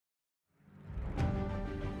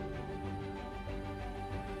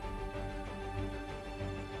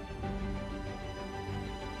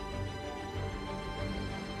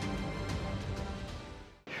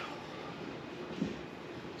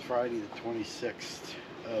Friday the 26th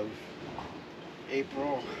of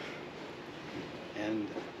April, and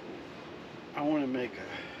I want to make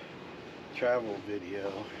a travel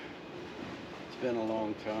video. It's been a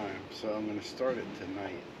long time, so I'm going to start it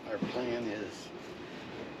tonight. Our plan is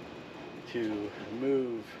to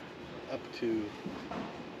move up to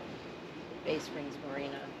Bay Springs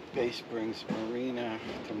Marina. Bay Springs Marina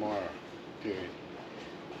tomorrow, period.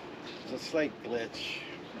 It's a slight glitch.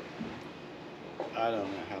 I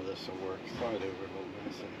don't know how this will work. Start over a little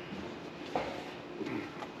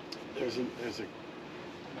bit. There's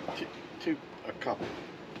a couple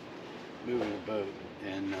moving a boat,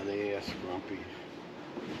 and they asked Grumpy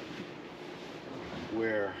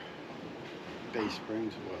where Bay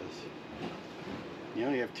Springs was. You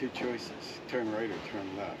only have two choices: turn right or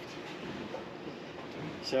turn left.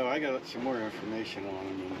 So I got some more information on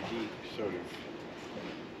him, and he sort of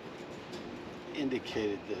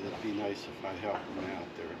indicated that it'd be nice if I help them out.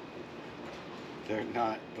 They're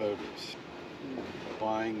not boaters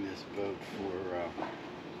buying this boat for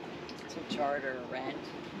To charter or rent,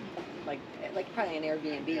 like probably an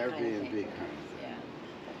Airbnb kind of thing. Airbnb kind of thing. Yeah.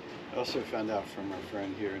 I also found out from our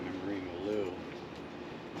friend here in the Marina, Lou,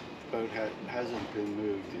 the boat hasn't been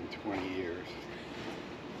moved in 20 years.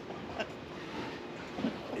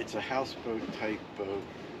 It's a houseboat type boat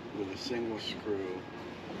with a single screw.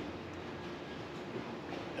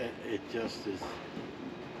 It just is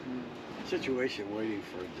a situation waiting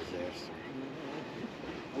for a disaster.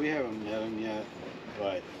 We haven't met him yet,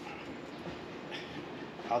 but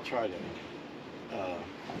I'll try to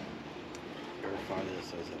verify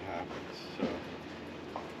this as it happens. So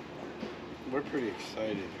we're pretty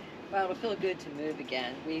excited. Well, it'll feel good to move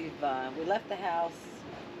again. We left the house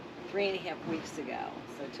 3.5 weeks ago,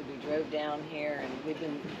 so we drove down here, and we've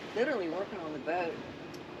been literally working on the boat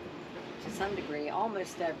to some degree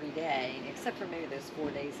almost every day, except for maybe those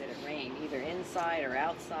 4 days that it rained, either inside or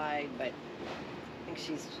outside. But I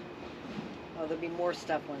think there'll be more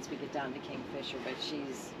stuff once we get down to Kingfisher, but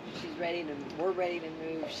she's ready to, we're ready to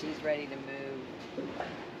move, she's ready to move.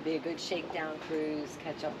 Be a good shakedown cruise,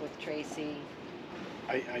 catch up with Tracy.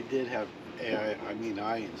 I did have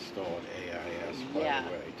I installed AIS, by the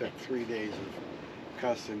way. It took 3 days of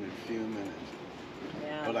cussing and fuming,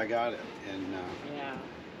 but I got it, and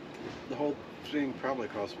the whole thing probably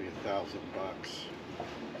cost me $1,000.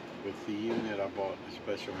 With the unit, I bought a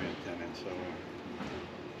special antenna and so on.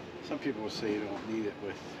 Some people say you don't need it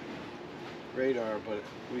with radar, but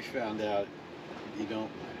we found out you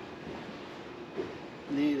don't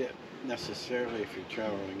need it necessarily if you're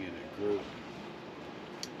traveling in a group.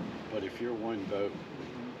 But if you're one boat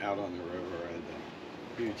out on the river and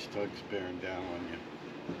huge tugs bearing down on you.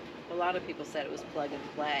 A lot of people said it was plug and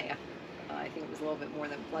play. I think it was a little bit more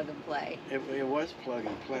than plug and play. It was plug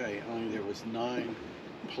and play, only there was 9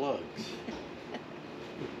 plugs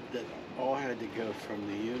that all had to go from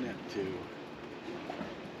the unit to,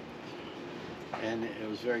 and it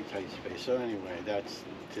was very tight space. So anyway, that's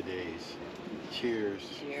today's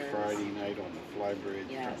cheers. Friday night on the fly bridge.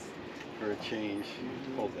 Yes. For a change.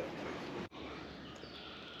 Hold that,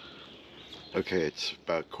 please. Okay, it's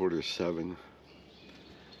about 6:45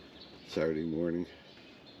 Saturday morning.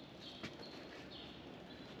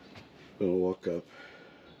 Gonna walk up,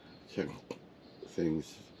 check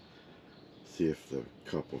things, see if the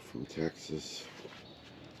couple from Texas,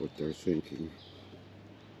 what they're thinking.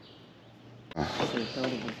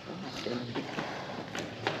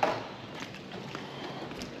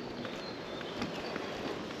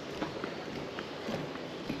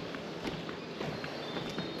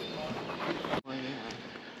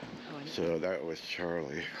 So that was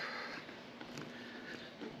Charlie.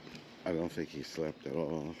 I don't think he slept at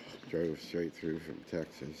all. Drove straight through from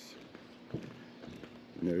Texas.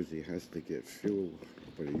 Knows he has to get fuel,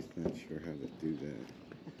 but he's not sure how to do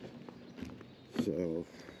that. So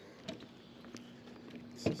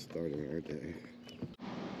it's the start of our day.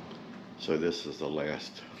 So this is the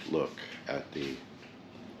last look at the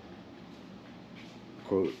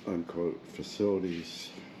quote unquote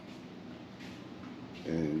facilities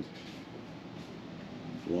and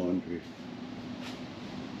laundry.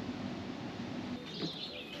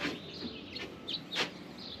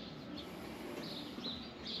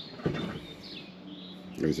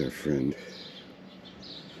 There's our friend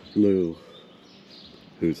Lou,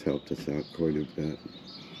 who's helped us out quite a bit.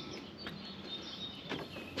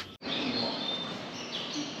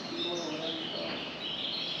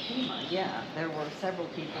 Yeah, there were several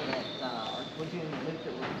people that were doing the loop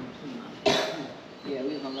that were from Piedmont. Yeah,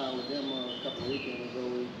 we hung out with them a couple of weekends ago.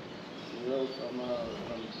 We rode from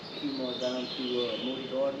Piedmont down to Moody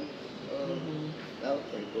Gardens. That was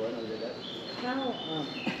pretty cool. I know that. How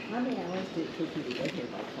many hours did it take you to get here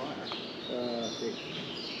by car? 6.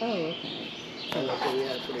 Oh, okay. So like I said, we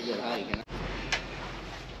had a pretty good hike.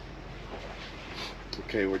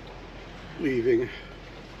 Okay, we're leaving,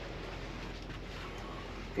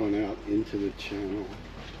 going out into the channel,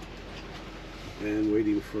 and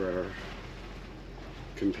waiting for our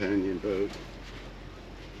companion boat.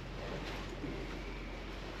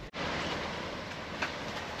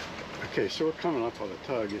 Okay, so we're coming up on a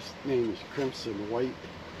tug. His name is Crimson White.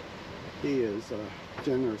 He is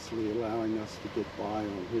generously allowing us to get by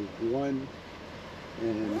on his one,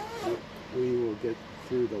 and we will get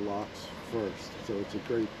through the locks first. So it's a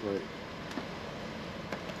great break.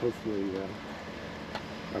 Hopefully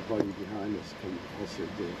our buddy behind us can also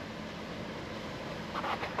do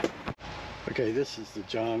it. Okay, this is the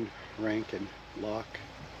John Rankin lock.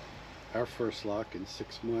 Our first lock in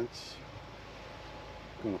 6 months.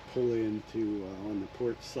 Going to pull into on the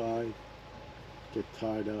port side, get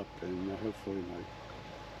tied up, and hopefully my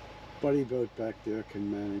buddy boat back there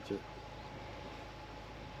can manage it.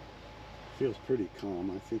 Feels pretty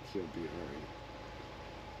calm. I think he'll be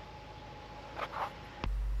alright.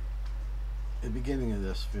 At the beginning of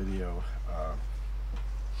this video,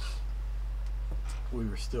 we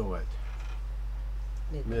were still at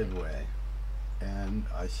Midway, and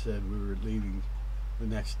I said we were leaving the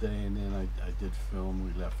next day, and then I did film.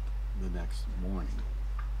 We left the next morning.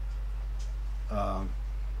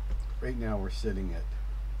 Right now we're sitting at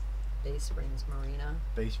Bay Springs Marina.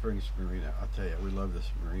 Bay Springs Marina. I'll tell you, we love this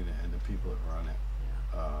marina and the people that run it.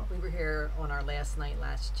 Yeah. We were here on our last night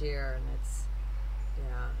last year, and it's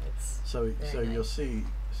so nice. You'll see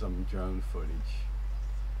some drone footage.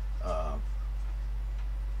 I've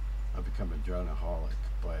become a droneaholic,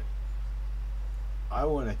 but I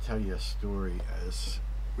want to tell you a story as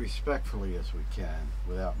respectfully as we can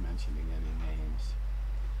without mentioning any names.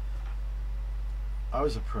 I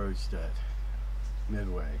was approached at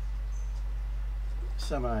Midway,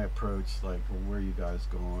 semi-approached, like, well, where are you guys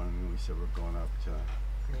going? And we said we're going up to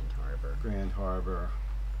Grand Harbor.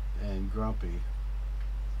 And Grumpy,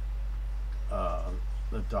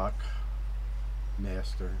 the dock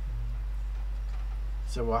master,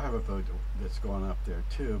 said, well, I have a boat that's going up there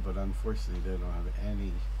too, but unfortunately they don't have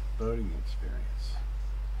any boating experience.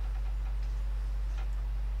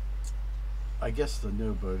 I guess the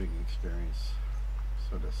no boating experience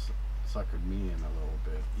sort of suckered me in a little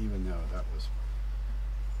bit, even though that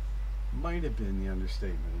might have been the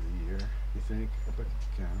understatement of the year, you think? I look at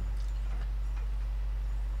the camera.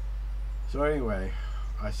 So anyway,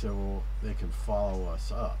 I said, well, they can follow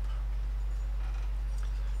us up.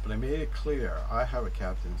 But I made it clear, I have a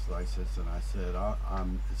captain's license, and I said,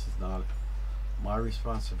 this is not my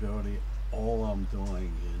responsibility. All I'm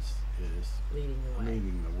doing is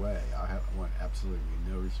leading the way. I want absolutely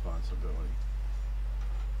no responsibility.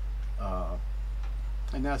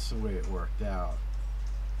 And that's the way it worked out.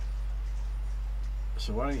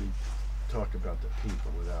 So why don't you talk about the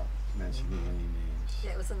people without mentioning any names?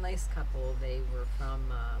 Yeah, it was a nice couple. They were from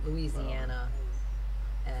Louisiana.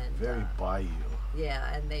 And very bayou.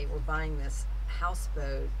 Yeah, and they were buying this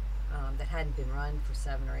houseboat that hadn't been run for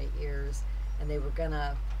 7 or 8 years, and they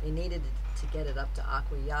needed to get it up to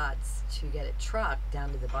Aqua Yachts to get it trucked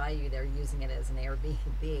down to the bayou. They're using it as an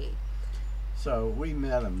Airbnb. So we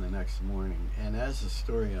met them the next morning, and as the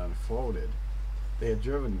story unfolded, they had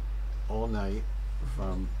driven all night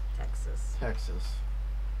from Texas.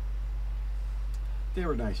 They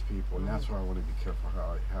were nice people, and that's why I want to be careful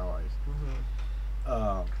how I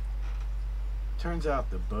turns out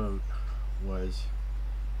the boat was,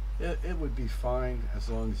 it would be fine as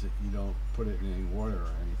long as you don't put it in any water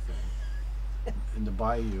or anything. In the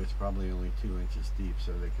bayou, it's probably only 2 inches deep,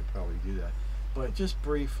 so they could probably do that. But just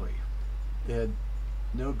briefly, they had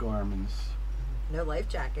no Garmins. No life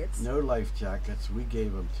jackets. No life jackets. We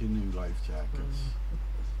gave them 2 new life jackets.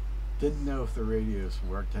 Didn't know if the radios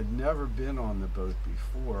worked. Had never been on the boat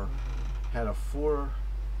before. Had a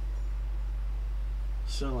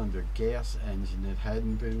 4-cylinder gas engine that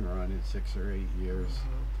hadn't been run in 6 or 8 years.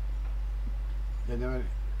 They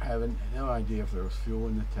having no idea if there was fuel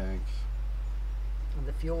in the tanks. And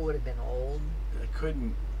the fuel would have been old. They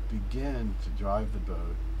couldn't begin to drive the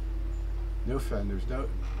boat. No fenders,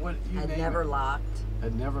 Had never locked.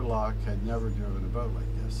 Had never locked, had never driven a boat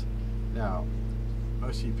like this. Now,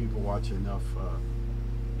 most of you people watch enough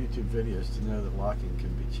YouTube videos to know that locking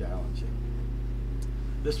can be challenging.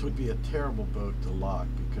 This would be a terrible boat to lock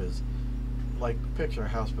because, like, picture a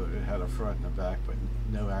houseboat, it had a front and a back, but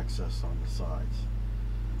no access on the sides.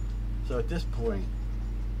 So at this point,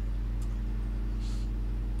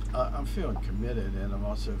 I'm feeling committed, and I'm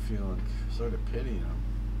also feeling sort of pitying them.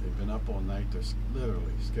 They've been up all night. They're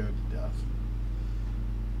literally scared to death.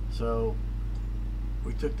 So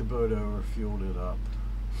we took the boat over, fueled it up,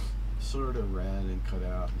 sort of ran and cut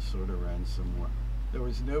out, and sort of ran some more. There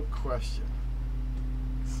was no question,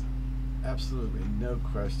 absolutely no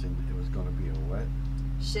question, it was going to be a wet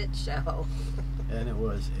shit show. And it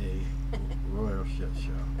was a royal shit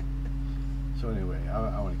show. So anyway,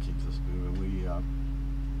 I want to keep this moving. We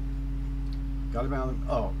got him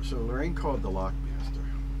out. So Lorraine called the lockmaster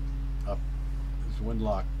up. There's one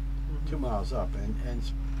lock 2 miles up, and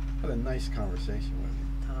had a nice conversation with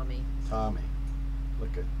him. Tommy.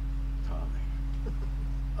 Look at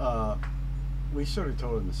Tommy. We sort of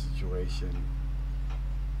told him the situation,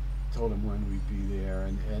 told him when we'd be there,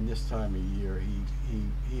 and this time of year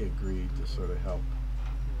he agreed to sort of help.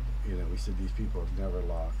 You know, we said these people have never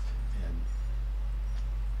locked, and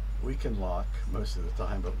we can lock most of the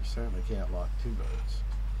time, but we certainly can't lock two boats.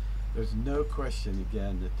 There's no question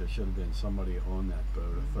again that there should have been somebody on that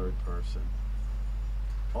boat, a third person.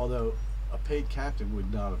 Although a paid captain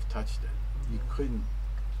would not have touched it. You couldn't.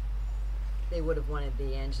 They would have wanted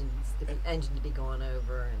the engine to be going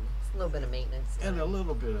over, and a little bit of maintenance time. And a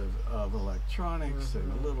little bit of electronics,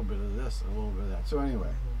 and a little bit of this, and a little bit of that. So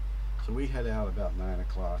anyway, so we head out about 9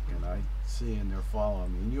 o'clock, and I see, and they're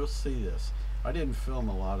following me, and you'll see this. I didn't film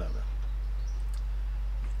a lot of it.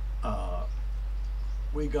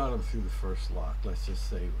 We got them through the first lock. Let's just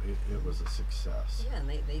say it was a success. Yeah, and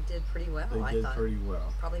they did pretty well. They did pretty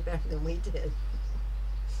well. Probably better than we did.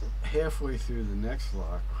 Halfway through the next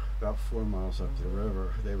lock, about 4 miles up the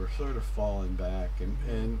river, they were sort of falling back,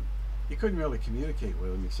 and you couldn't really communicate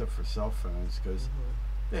with them except for cell phones, because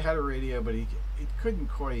they had a radio, but it couldn't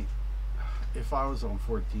quite. If I was on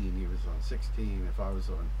 14, he was on 16. If I was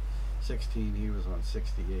on 16, he was on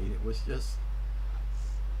 68. It was just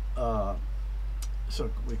so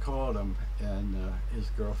we called him, and his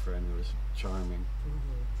girlfriend, who was charming,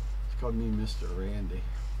 she called me Mr. Randy.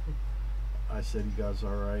 I said, "You guys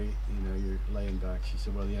all right? You know, you're laying back." She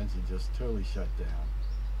said, "Well, the engine just totally shut down."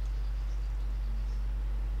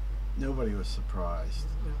 Nobody was surprised.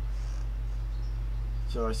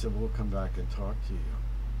 So I said, "We'll come back and talk to you."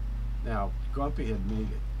 Now, Grumpy had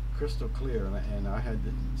made it crystal clear, and I had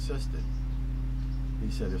insisted. He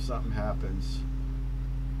said, "If something happens,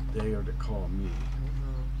 they are to call me."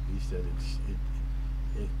 He said,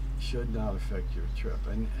 it should not affect your trip.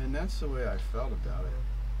 And that's the way I felt about it.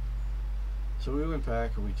 So we went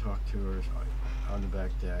back and we talked to her on the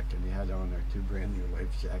back deck, and they had on their 2 brand new life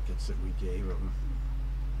jackets that we gave them.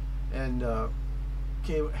 And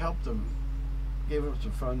helped them, gave them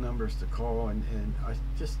some phone numbers to call, and I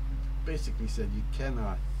just basically said,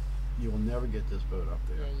 you will never get this boat up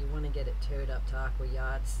there. Yeah, you want to get it towed up to Aqua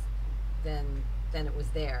Yachts, then it was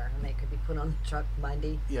there, and they could be put on the truck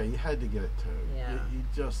Monday. Yeah, you had to get it towed. Yeah. You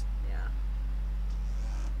just...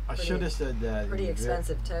 I should have said that. Pretty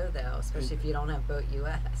expensive tow, though, especially if you don't have Boat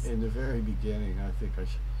US. In the very beginning, I think I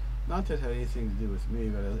should... Not that it had anything to do with me,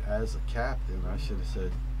 but as a captain, I should have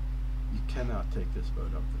said, you cannot take this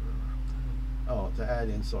boat up the river. Oh, to add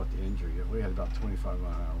insult to injury, we had about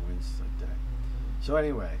 25-mile-an-hour winds that day. So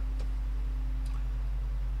anyway,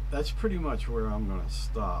 that's pretty much where I'm going to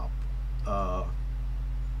stop.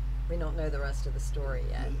 We don't know the rest of the story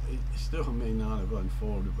yet. It still may not have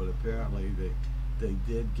unfolded, but apparently they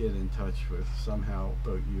did get in touch with somehow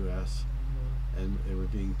Boat US, and they were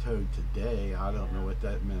being towed today. I don't know what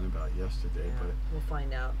that meant about yesterday, but we'll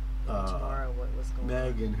find out tomorrow what was going on.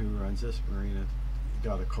 Megan, who runs this marina,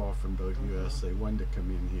 got a call from Boat US. They wanted to come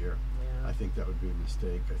in here. I think that would be a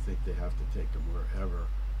mistake. I think they have to take them wherever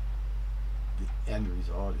the end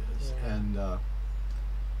result is. And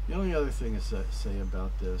the only other thing to say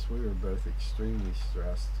about this, we were both extremely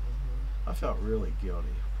stressed. I felt really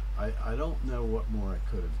guilty. I don't know what more I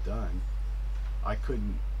could have done. I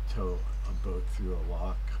couldn't tow a boat through a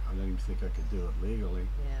lock. I don't even think I could do it legally.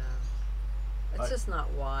 Yeah. It's just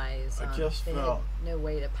not wise. I just they felt had no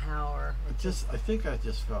way to power. I think I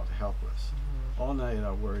just felt helpless. All night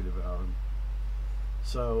I worried about him.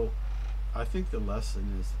 So I think the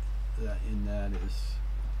lesson is that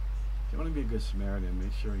if you want to be a good Samaritan,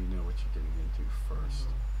 make sure you know what you're getting into first.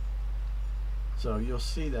 So you'll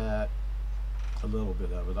see that, a little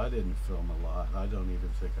bit of it. I didn't film a lot. I don't even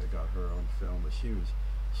think I got her on film, but she was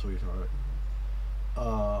a sweetheart.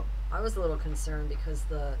 I was a little concerned because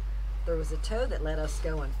there was a tow that let us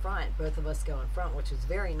go in front, both of us go in front, which was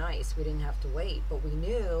very nice. We didn't have to wait, but we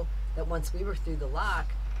knew that once we were through the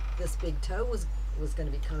lock, this big tow was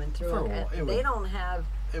going to be coming through. They don't have...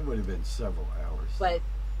 It would have been several hours. But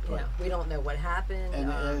we don't know what happened,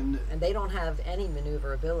 and they don't have any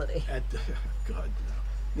maneuverability. God, no.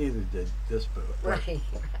 Neither did this boat. Right,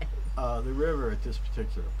 right. The river at this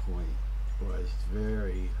particular point was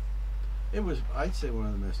very, it was, I'd say, one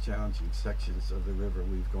of the most challenging sections of the river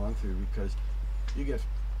we've gone through, because you get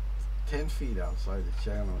 10 feet outside the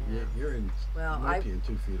channel, Yeah. you're in, Well, you might be in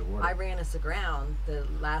 2 feet of water. I ran us aground the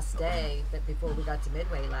last day that before we got to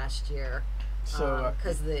Midway last year, So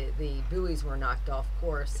because the buoys were knocked off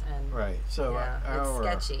course, and right, so it's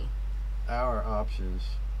sketchy. Our options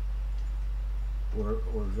were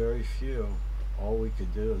very few. All we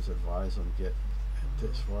could do is advise them get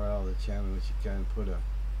as far out of the channel as you can, put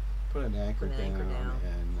an anchor down.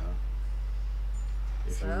 And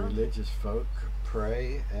if you're religious folk,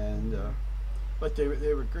 pray. And but they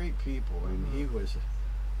were great people, and he was.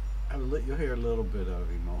 You'll hear a little bit of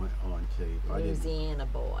him on tape. Louisiana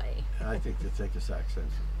boy. I think the thickest accent.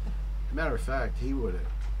 Matter of fact, he would have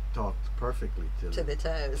talked perfectly to the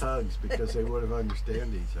tugs because they would have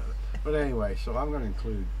understand each other. But anyway, so I wanted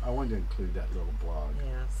to include that little blog.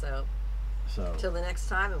 Yeah. So till the next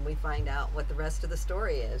time, and we find out what the rest of the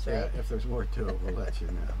story is, right? Yeah. If there's more to it, we'll let you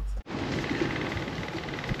know.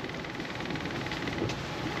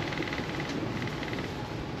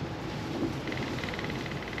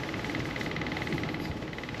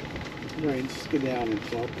 Right, just go down and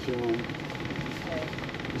talk to him. Okay.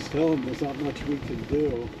 Just tell him there's not much we can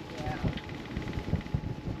do. Yeah.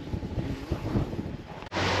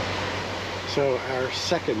 So our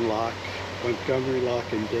second lock, Montgomery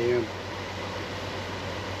Lock and Dam,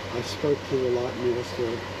 I spoke to the lock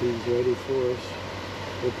master. He's ready for us.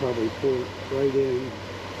 We'll probably pull it right in,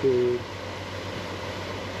 period.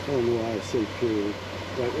 I don't know why I say period,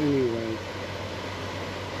 but anyway,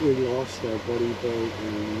 we lost our buddy boat,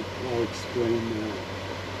 and I'll explain that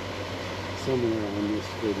somewhere on this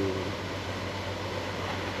video.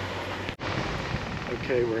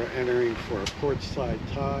 Okay, we're entering for a port side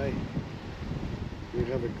tie. We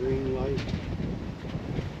have a green light.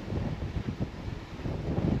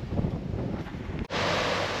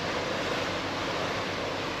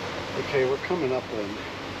 Okay, we're coming up on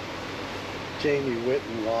Jamie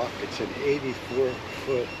Whitten Lock. It's an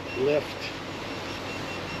 84-foot lift.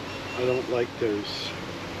 I don't like those.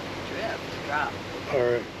 Drop.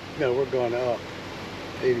 Or, no, we're going up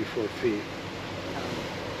 84 feet.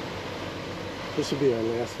 This will be our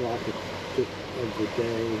last lock of the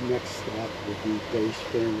day. Next stop will be Bay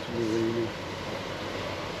Springs Marina.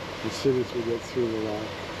 As soon as we get through the lock.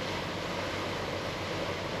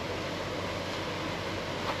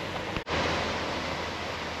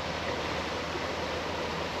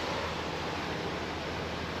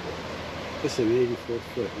 It's an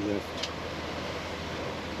 84-foot lift.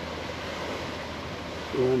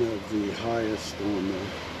 One of the highest on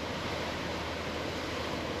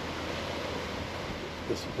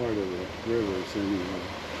this part of the rivers anyway.